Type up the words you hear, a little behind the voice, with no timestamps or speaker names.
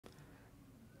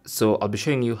So I'll be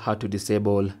showing you how to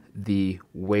disable the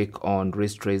wake on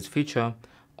wrist raise feature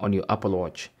on your Apple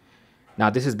Watch.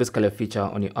 Now this is basically a feature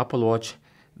on your Apple Watch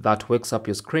that wakes up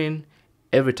your screen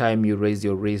every time you raise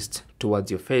your wrist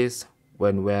towards your face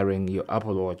when wearing your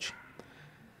Apple Watch.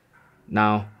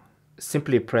 Now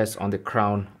simply press on the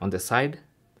crown on the side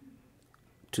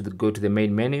to go to the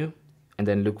main menu and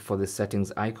then look for the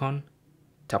settings icon.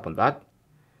 Tap on that.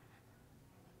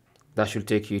 That should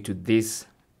take you to this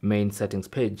main settings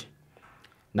page.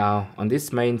 Now on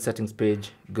this main settings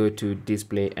page, go to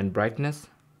display and brightness,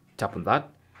 tap on that,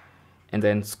 and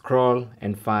then scroll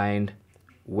and find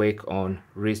wake on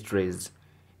wrist raise.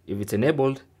 If it's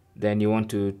enabled, then you want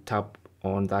to tap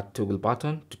on that toggle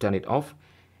button to turn it off,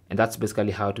 and that's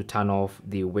basically how to turn off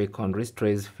the wake on wrist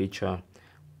raise feature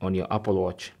on your Apple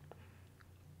Watch.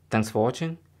 Thanks for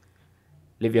watching.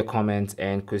 Leave your comments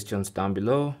and questions down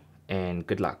below, and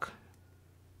good luck.